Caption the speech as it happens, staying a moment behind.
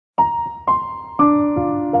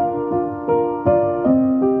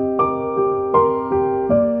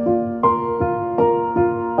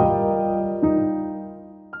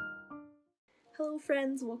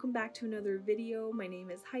welcome back to another video. My name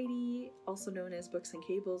is Heidi, also known as Books and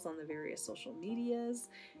Cables on the various social medias.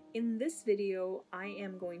 In this video, I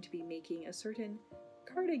am going to be making a certain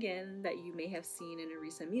cardigan that you may have seen in a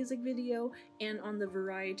recent music video and on the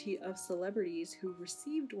variety of celebrities who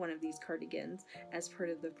received one of these cardigans as part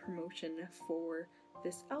of the promotion for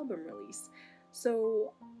this album release.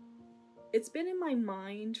 So it's been in my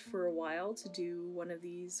mind for a while to do one of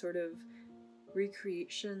these sort of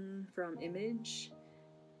recreation from image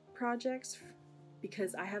projects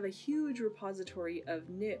because I have a huge repository of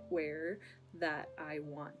knitwear that I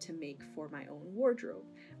want to make for my own wardrobe.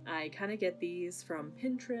 I kind of get these from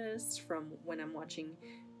Pinterest, from when I'm watching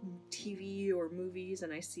TV or movies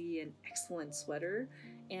and I see an excellent sweater,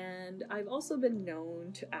 and I've also been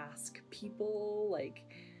known to ask people, like,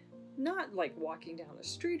 not like walking down the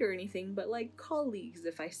street or anything, but like colleagues,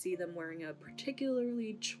 if I see them wearing a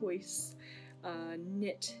particularly choice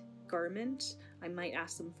knit garment, I might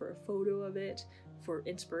ask them for a photo of it for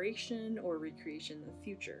inspiration or recreation in the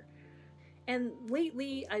future. And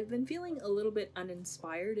lately I've been feeling a little bit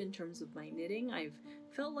uninspired in terms of my knitting. I've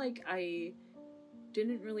felt like I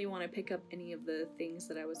didn't really want to pick up any of the things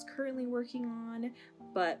that I was currently working on,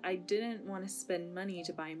 but I didn't want to spend money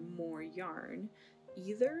to buy more yarn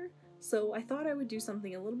either. So I thought I would do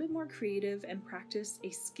something a little bit more creative and practice a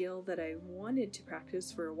skill that I wanted to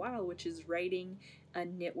practice for a while, which is writing a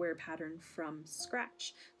knitwear pattern from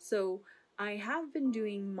scratch. So I have been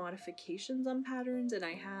doing modifications on patterns, and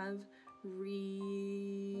I have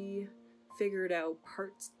figured out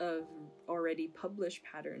parts of already published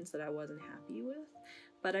patterns that I wasn't happy with,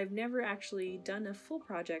 but I've never actually done a full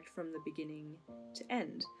project from the beginning to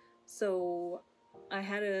end. So I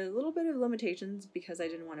had a little bit of limitations because I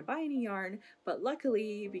didn't want to buy any yarn, but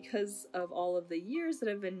luckily, because of all of the years that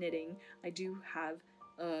I've been knitting, I do have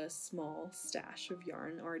a small stash of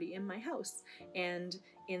yarn already in my house. And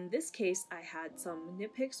in this case, I had some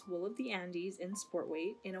Knit Picks Wool of the Andes in sport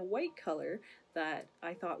weight in a white color that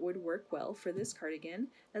I thought would work well for this cardigan,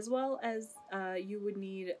 as well as you would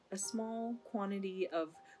need a small quantity of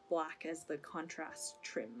black as the contrast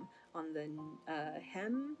trim on the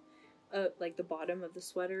hem, like the bottom of the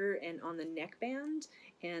sweater, and on the neckband,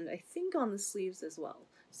 and I think on the sleeves as well.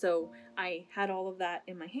 So I had all of that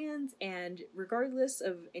in my hands, and regardless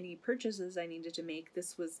of any purchases I needed to make,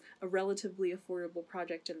 this was a relatively affordable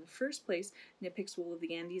project in the first place. Knit Picks Wool of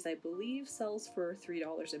the Andes, I believe, sells for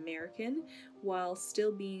 $3 American, while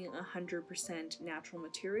still being 100% natural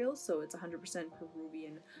material, so it's 100%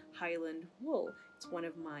 Peruvian highland wool. It's one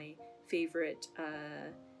of my favorite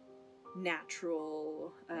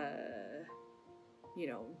natural,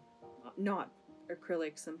 not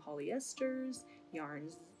acrylics and polyesters,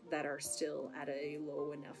 yarns that are still at a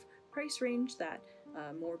low enough price range that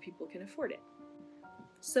more people can afford it.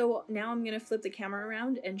 So now I'm going to flip the camera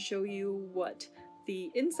around and show you what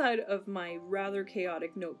the inside of my rather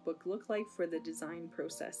chaotic notebook looked like for the design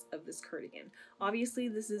process of this cardigan. Obviously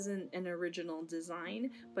this isn't an original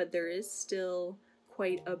design, but there is still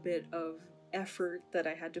quite a bit of effort that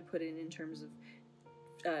I had to put in terms of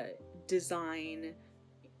design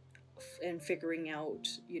and figuring out,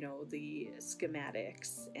 the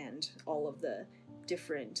schematics and all of the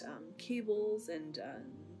different cables and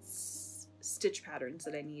stitch patterns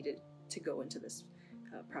that I needed to go into this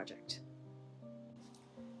project.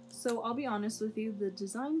 So I'll be honest with you, the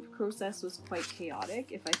design process was quite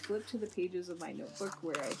chaotic. If I flip to the pages of my notebook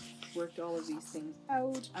where I worked all of these things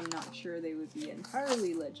out, I'm not sure they would be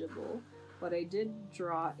entirely legible, but I did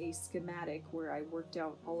draw a schematic where I worked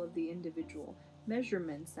out all of the individual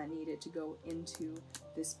measurements that needed to go into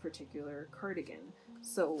this particular cardigan.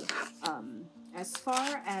 So as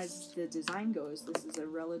far as the design goes, this is a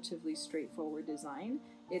relatively straightforward design.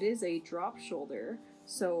 It is a drop shoulder,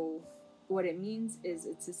 so what it means is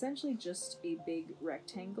it's essentially just a big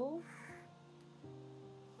rectangle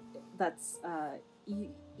that's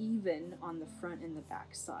even on the front and the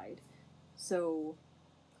back side. So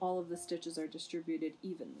all of the stitches are distributed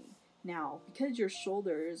evenly. Now, because your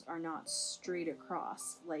shoulders are not straight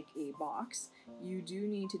across like a box, you do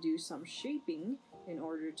need to do some shaping in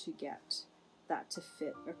order to get that to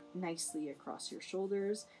fit nicely across your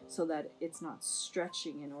shoulders so that it's not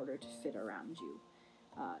stretching in order to fit around you.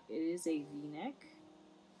 It is a V-neck,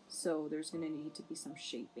 so there's going to need to be some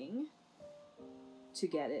shaping to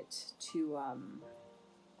get it to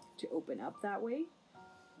open up that way.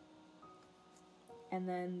 And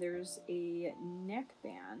then there's a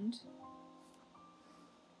neckband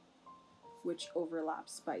which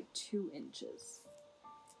overlaps by 2 inches.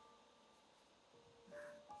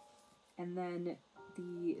 And then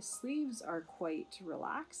the sleeves are quite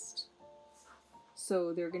relaxed,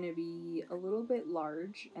 So they're going to be a little bit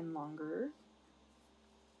large and longer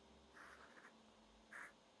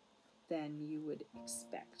than you would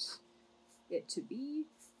expect it to be.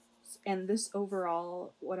 And this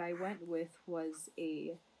overall, what I went with was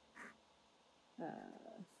a,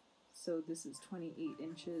 so this is 28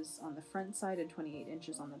 inches on the front side and 28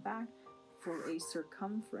 inches on the back for a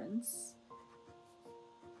circumference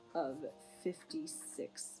of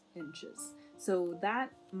 56 inches. So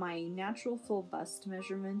that, my natural full bust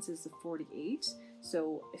measurements is a 48,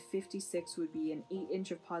 so 56 would be an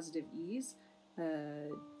 8-inch of positive ease,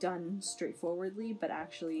 done straightforwardly, but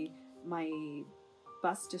actually my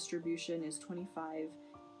bust distribution is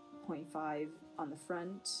 25.5 on the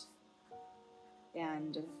front,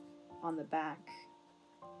 and on the back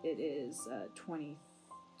it is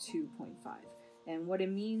 22.5. And what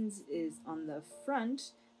it means is on the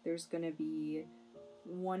front there's going to be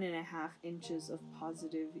 1.5 inches of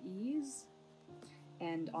positive ease,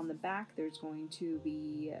 and on the back there's going to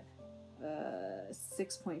be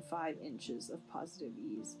 6.5 inches of positive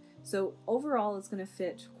ease. So overall it's going to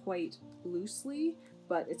fit quite loosely,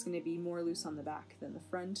 but it's going to be more loose on the back than the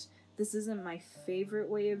front. This isn't my favorite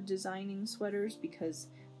way of designing sweaters because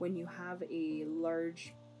when you have a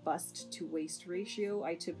large bust to waist ratio,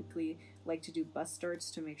 I typically like to do bust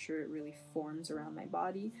starts to make sure it really forms around my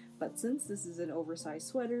body. But since this is an oversized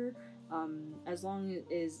sweater, as long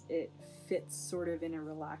as it fits sort of in a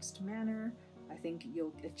relaxed manner, I think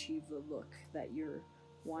you'll achieve the look that you're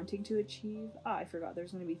wanting to achieve. I forgot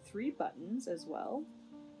there's going to be 3 buttons as well.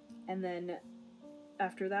 And then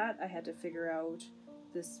after that I had to figure out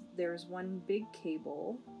this, there's one big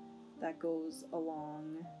cable that goes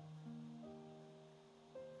along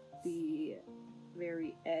the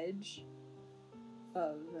very edge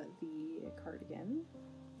of the cardigan,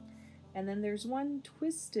 and then there's one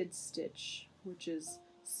twisted stitch which is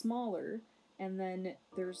smaller, and then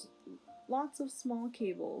there's lots of small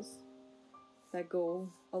cables that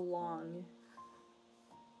go along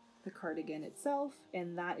the cardigan itself,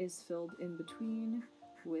 and that is filled in between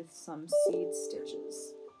with some seed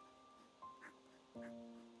stitches.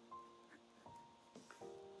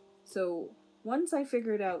 So once I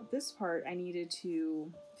figured out this part, I needed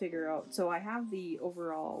to figure out, so I have the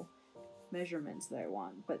overall measurements that I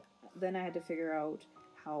want, but then I had to figure out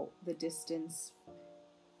how the distance,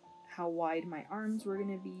 how wide my arms were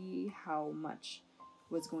going to be, how much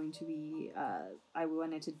was going to be, I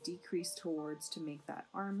wanted to decrease towards to make that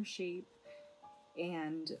arm shape,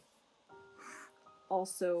 and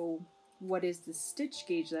also what is the stitch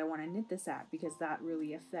gauge that I want to knit this at, because that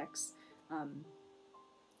really affects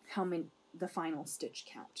how many, the final stitch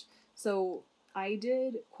count. So I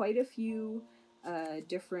did quite a few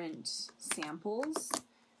different samples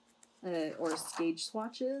or gauge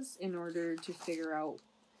swatches in order to figure out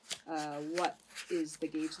what is the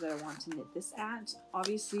gauge that I want to knit this at.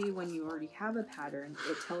 Obviously, when you already have a pattern,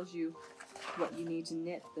 it tells you what you need to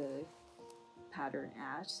knit the pattern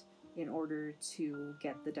at in order to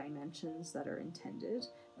get the dimensions that are intended.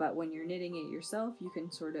 But when you're knitting it yourself, you can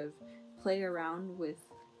sort of play around with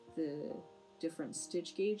the different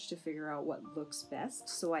stitch gauge to figure out what looks best.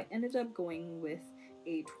 So I ended up going with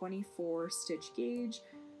a 24 stitch gauge,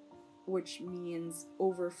 which means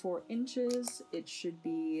over 4 inches it should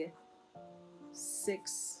be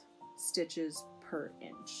 6 stitches per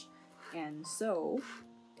inch. And so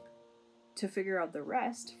to figure out the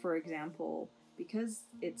rest, for example, because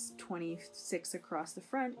it's 26 across the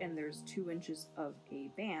front and there's 2 inches of a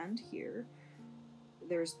band here,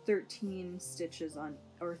 there's 13 stitches on,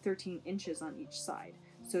 or 13 inches on each side.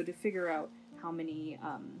 So to figure out how many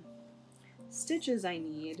stitches I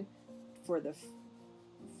need for the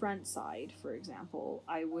front side, for example,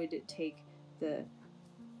 I would take the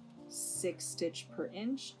 6 stitch per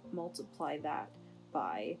inch, multiply that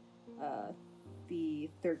by the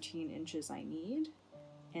 13 inches I need,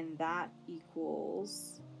 and that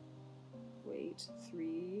equals, wait,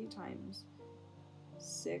 3 times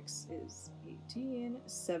 6 is 18,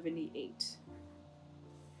 78.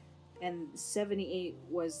 And 78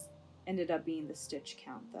 ended up being the stitch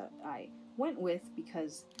count that I went with,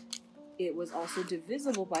 because it was also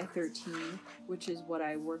divisible by 13, which is what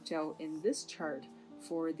I worked out in this chart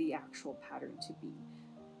for the actual pattern to be.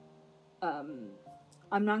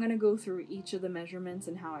 I'm not going to go through each of the measurements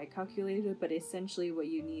and how I calculated it, but essentially what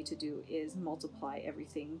you need to do is multiply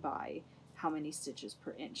everything by how many stitches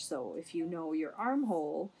per inch. So if you know your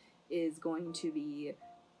armhole is going to be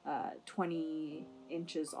 20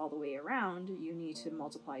 inches all the way around, you need to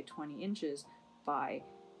multiply 20 inches by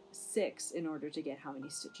 6 in order to get how many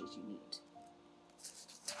stitches you need.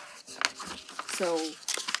 So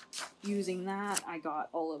using that, I got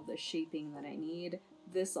all of the shaping that I need.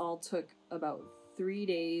 This all took about 3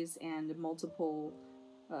 days and multiple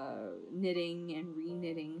knitting and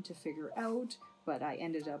re-knitting to figure out, but I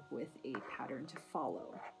ended up with a pattern to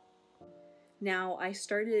follow. Now, I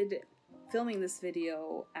started filming this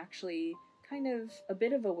video actually kind of a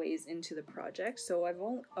bit of a ways into the project, so I've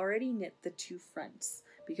already knit the 2 fronts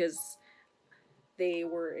because they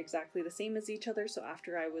were exactly the same as each other. So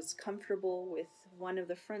after I was comfortable with one of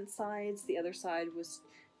the front sides, the other side was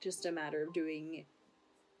just a matter of doing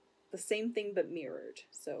the same thing but mirrored.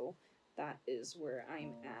 So that is where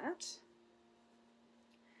I'm at.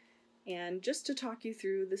 And just to talk you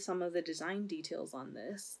through some of the design details on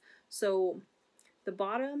this. So the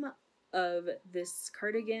bottom of this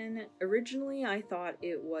cardigan, originally I thought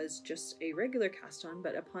it was just a regular cast on,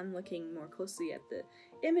 but upon looking more closely at the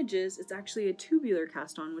images, it's actually a tubular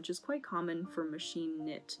cast on, which is quite common for machine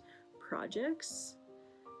knit projects.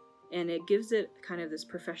 And it gives it kind of this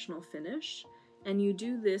professional finish. And you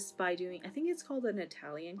do this by doing, I think it's called an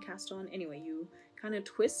Italian cast on. Anyway, you kind of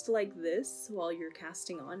twist like this while you're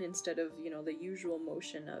casting on instead of, you know, the usual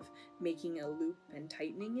motion of making a loop and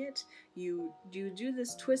tightening it. You do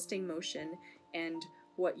this twisting motion, and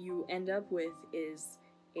what you end up with is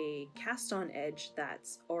a cast on edge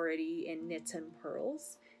that's already in knits and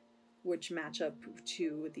purls, which match up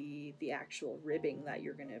to the actual ribbing that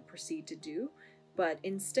you're going to proceed to do. But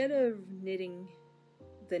instead of knitting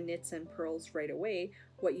the knits and purls right away,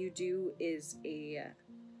 what you do is a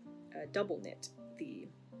double knit the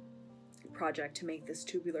project to make this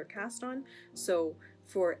tubular cast on. So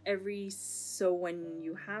when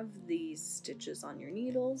you have these stitches on your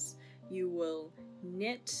needles, you will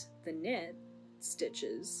knit the knit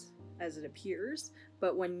stitches as it appears,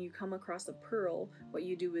 but when you come across a purl, what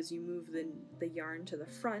you do is you move the yarn to the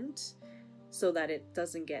front so that it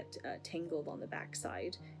doesn't get tangled on the back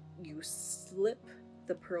side. You slip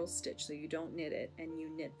the purl stitch so you don't knit it, and you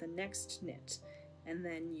knit the next knit, and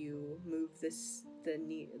then you move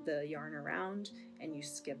the yarn around and you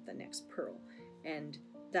skip the next purl, and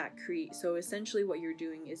that so essentially what you're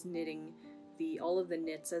doing is knitting all of the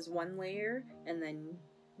knits as one layer, and then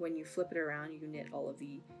when you flip it around you knit all of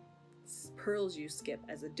the purls you skip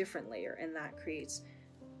as a different layer, and that creates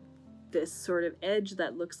this sort of edge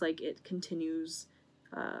that looks like it continues.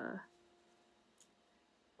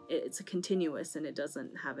 It's a continuous and it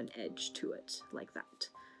doesn't have an edge to it like that.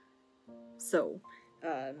 So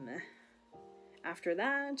after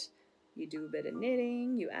that, you do a bit of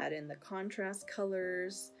knitting, you add in the contrast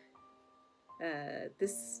colors.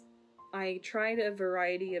 I tried a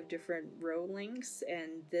variety of different row lengths,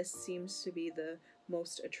 and this seems to be the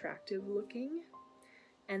most attractive looking.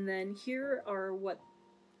 And then here are what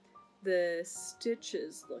the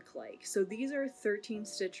stitches look like. So these are 13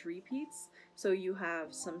 stitch repeats. So you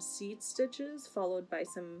have some seed stitches followed by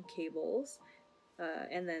some cables,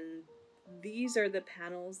 and then these are the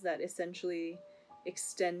panels that essentially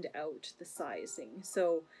extend out the sizing.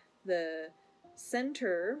 So the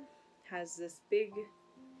center has this big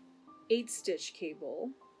 8-stitch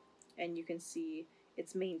cable, and you can see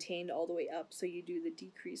it's maintained all the way up, so you do the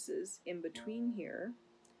decreases in between here.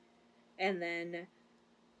 And then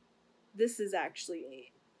this is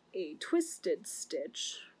actually a twisted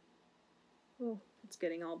stitch. Oh, it's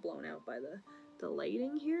getting all blown out by the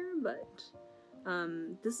lighting here, but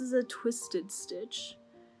this is a twisted stitch,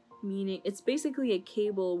 meaning it's basically a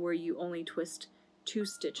cable where you only twist 2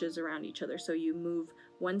 stitches around each other. So you move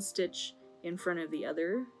 1 stitch in front of the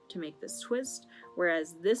other to make this twist,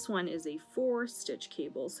 whereas this one is a 4-stitch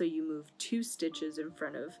cable, so you move 2 stitches in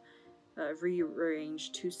front of,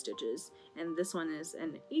 rearrange 2 stitches, and this one is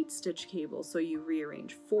an 8-stitch cable, so you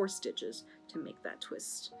rearrange 4 stitches to make that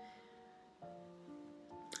twist.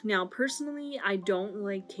 Now, personally, I don't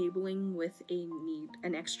like cabling with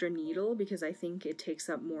an extra needle because I think it takes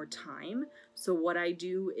up more time. So what I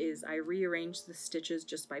do is I rearrange the stitches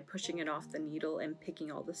just by pushing it off the needle and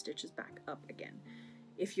picking all the stitches back up again.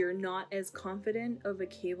 If you're not as confident of a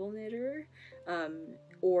cable knitter,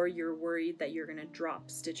 or you're worried that you're going to drop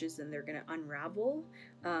stitches and they're going to unravel,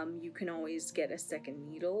 you can always get a second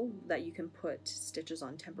needle that you can put stitches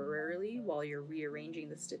on temporarily while you're rearranging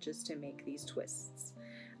the stitches to make these twists.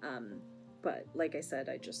 But like I said,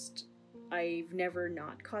 I've never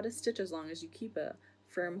not caught a stitch. As long as you keep a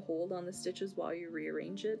firm hold on the stitches while you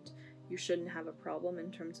rearrange it, you shouldn't have a problem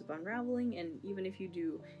in terms of unraveling. And even if you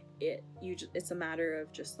do, it's a matter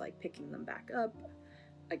of just like picking them back up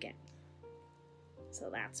again. So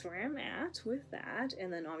that's where I'm at with that.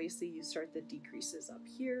 And then obviously you start the decreases up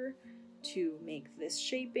here to make this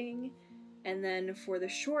shaping. And then for the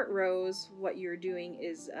short rows, what you're doing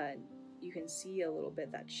is you can see a little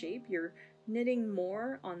bit that shape. You're knitting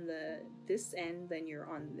more on this end than you are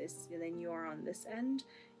on this end.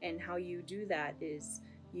 And how you do that is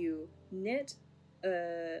you knit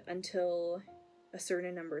until a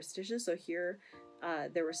certain number of stitches. So here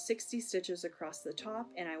there were 60 stitches across the top,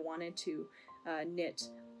 and I wanted to knit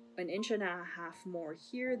 1.5 inches more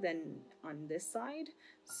here than on this side.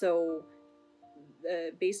 So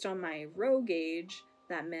based on my row gauge,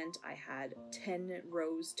 that meant I had 10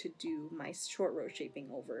 rows to do my short row shaping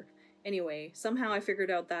over. Anyway, somehow I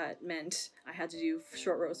figured out that meant I had to do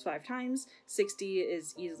short rows 5 times. 60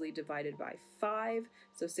 is easily divided by 5,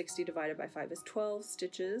 so 60 divided by 5 is 12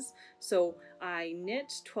 stitches. So I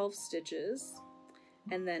knit 12 stitches,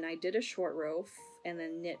 and then I did a short row, and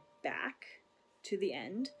then knit back to the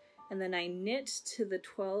end, and then I knit to the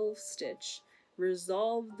 12 stitch,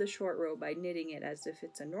 resolve the short row by knitting it as if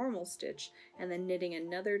it's a normal stitch, and then knitting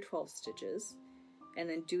another 12 stitches, and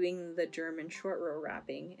then doing the German short row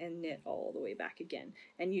wrapping and knit all the way back again.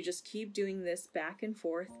 And you just keep doing this back and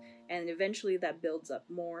forth, and eventually that builds up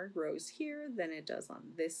more rows here than it does on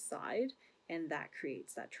this side, and that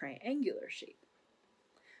creates that triangular shape.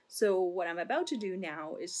 So what I'm about to do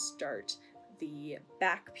now is start the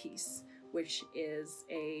back piece, which is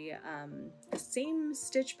the same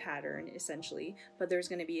stitch pattern essentially, but there's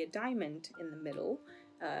going to be a diamond in the middle,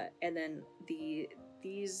 and then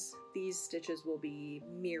these stitches will be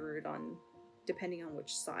mirrored on depending on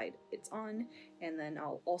which side it's on, and then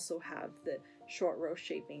I'll also have the short row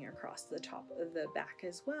shaping across the top of the back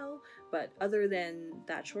as well. But other than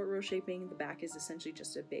that short row shaping, the back is essentially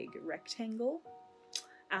just a big rectangle.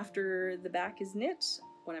 After the back is knit,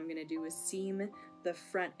 what I'm going to do is seam the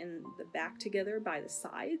front and the back together by the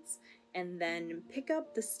sides, and then pick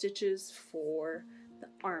up the stitches for the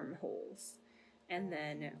armholes. And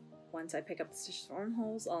then once I pick up the stitches for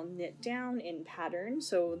armholes, I'll knit down in pattern.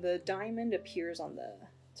 So the diamond appears on the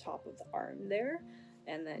top of the arm there,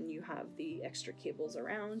 and then you have the extra cables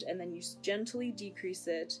around, and then you gently decrease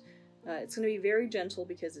it. It's going to be very gentle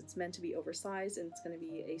because it's meant to be oversized, and it's going to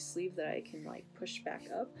be a sleeve that I can like push back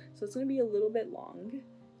up. So it's going to be a little bit long.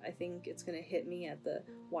 I think it's going to hit me at the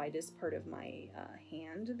widest part of my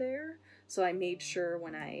hand there. So I made sure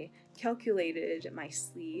when I calculated my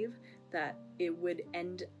sleeve that it would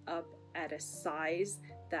end up at a size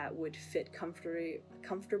that would fit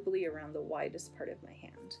comfortably around the widest part of my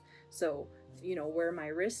hand. So, you know, where my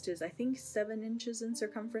wrist is, I think 7 inches in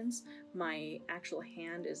circumference, my actual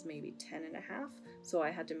hand is maybe 10.5. So I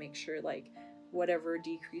had to make sure like whatever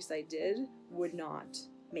decrease I did would not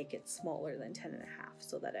make it smaller than 10.5,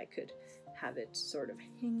 so that I could have it sort of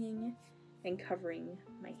hanging and covering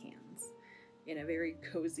my hands in a very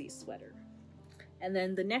cozy sweater. And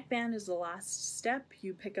then the neckband is the last step.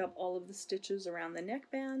 You pick up all of the stitches around the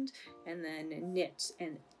neckband and then knit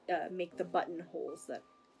and make the buttonholes. That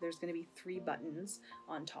there's going to be 3 buttons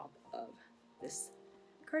on top of this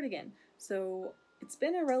cardigan. So it's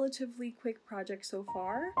been a relatively quick project so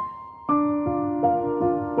far.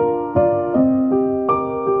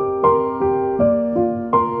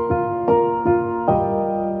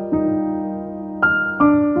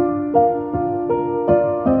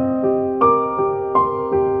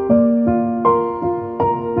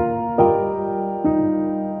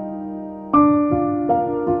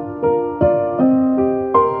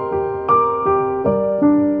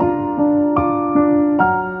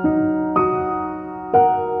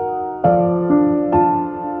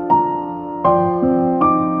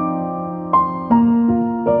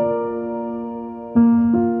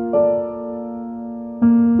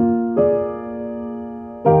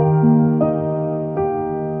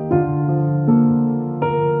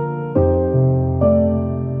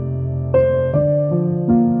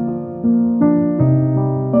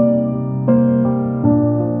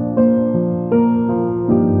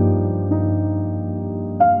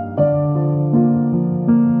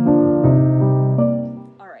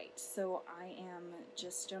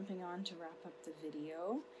 Just jumping on to wrap up the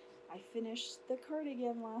video. I finished the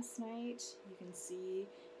cardigan last night. You can see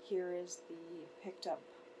here is the picked up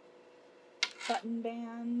button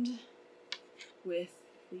band with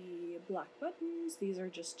the black buttons. These are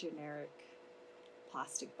just generic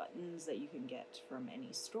plastic buttons that you can get from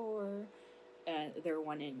any store. They're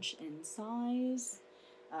 1 inch in size.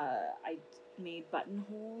 I made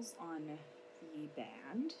buttonholes on the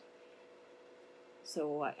band.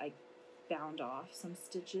 So I bound off some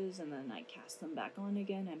stitches and then I cast them back on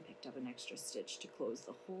again and picked up an extra stitch to close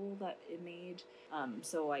the hole that it made.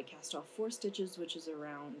 So I cast off 4 stitches, which is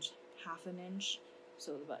around 1/2 inch.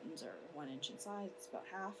 So the buttons are 1 inch in size. It's about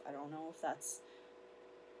half. I don't know if that's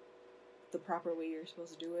the proper way you're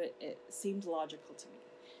supposed to do it. It seems logical to me.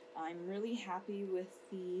 I'm really happy with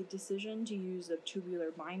the decision to use a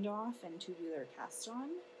tubular bind off and tubular cast on.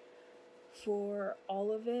 For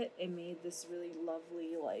all of it, it made this really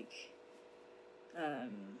lovely, like,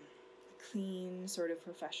 clean, sort of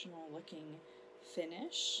professional looking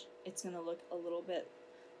finish. It's going to look a little bit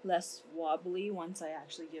less wobbly once I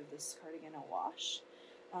actually give this cardigan a wash.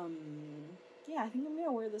 Yeah, I think I'm going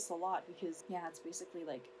to wear this a lot because, yeah, it's basically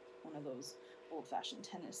like one of those old-fashioned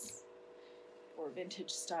tennis or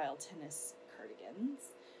vintage style tennis cardigans.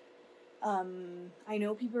 I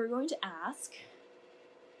know people are going to ask,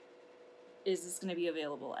 is this going to be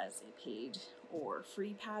available as a paid or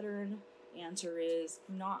free pattern? The answer is,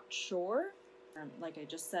 I'm not sure. Like I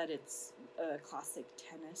just said, it's a classic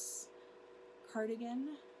tennis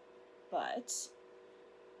cardigan, but,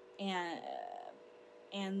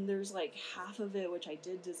 and there's like half of it which I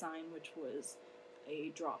did design, which was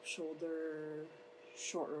a drop shoulder,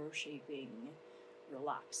 short row shaping,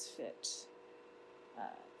 relaxed fit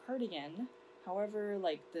cardigan. However,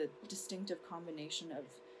 like the distinctive combination of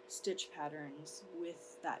stitch patterns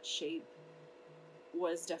with that shape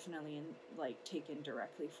was definitely taken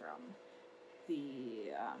directly from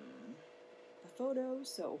the photo.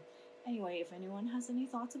 So anyway, if anyone has any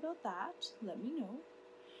thoughts about that, let me know.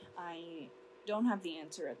 I don't have the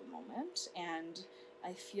answer at the moment, and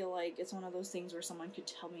I feel like it's one of those things where someone could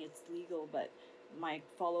tell me it's legal, but my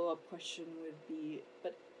follow-up question would be,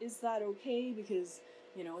 but is that okay? Because,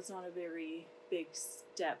 you know, it's not a very big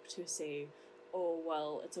step to say, oh,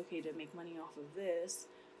 well, it's okay to make money off of this.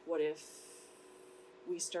 What if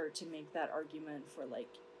we start to make that argument for, like,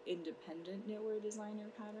 independent knitwear designer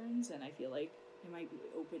patterns? And I feel like it might be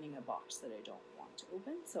opening a box that I don't want to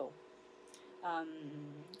open. So,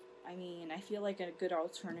 I mean, I feel like a good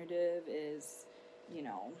alternative is, you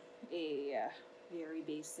know, a very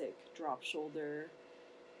basic drop shoulder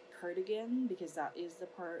cardigan, because that is the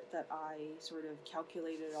part that I sort of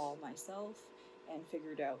calculated all myself and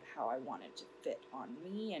figured out how I wanted to fit on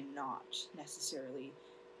me, and not necessarily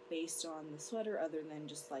based on the sweater, other than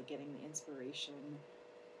just like getting the inspiration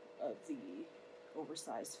of the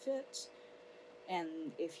oversized fit. And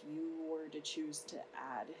if you were to choose to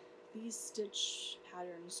add these stitch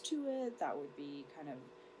patterns to it, that would be kind of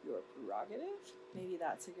your prerogative. Maybe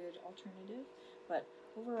that's a good alternative. But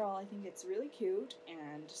overall, I think it's really cute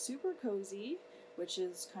and super cozy, which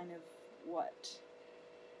is kind of what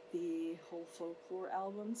the whole Folklore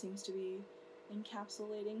album seems to be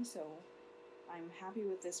encapsulating. So I'm happy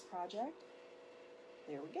with this project.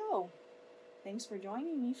 There we go. Thanks for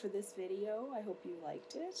joining me for this video. I hope you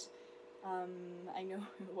liked it. I know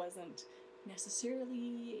it wasn't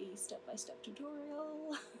necessarily a step-by-step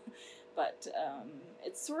tutorial, but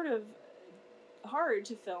it's sort of hard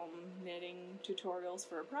to film knitting tutorials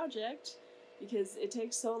for a project because it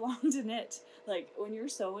takes so long to knit. Like, when you're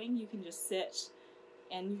sewing, you can just sit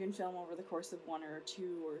and you can film over the course of 1 or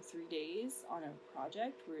 2 or 3 days on a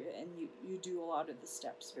project, and you do a lot of the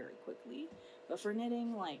steps very quickly. But for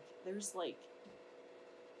knitting, like, there's like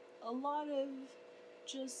a lot of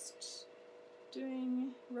just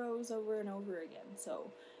doing rows over and over again, so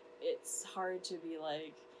it's hard to be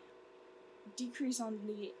like, decrease on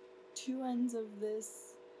the 2 ends of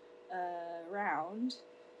this round,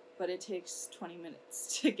 but it takes 20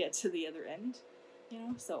 minutes to get to the other end, you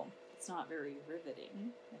know, so it's not very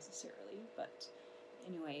riveting necessarily. But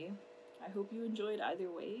anyway, I hope you enjoyed either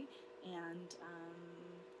way, and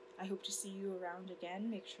I hope to see you around again.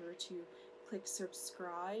 Make sure to click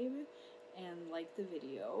subscribe and like the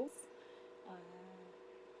video.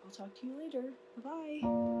 I'll talk to you later.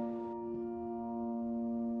 Bye-bye!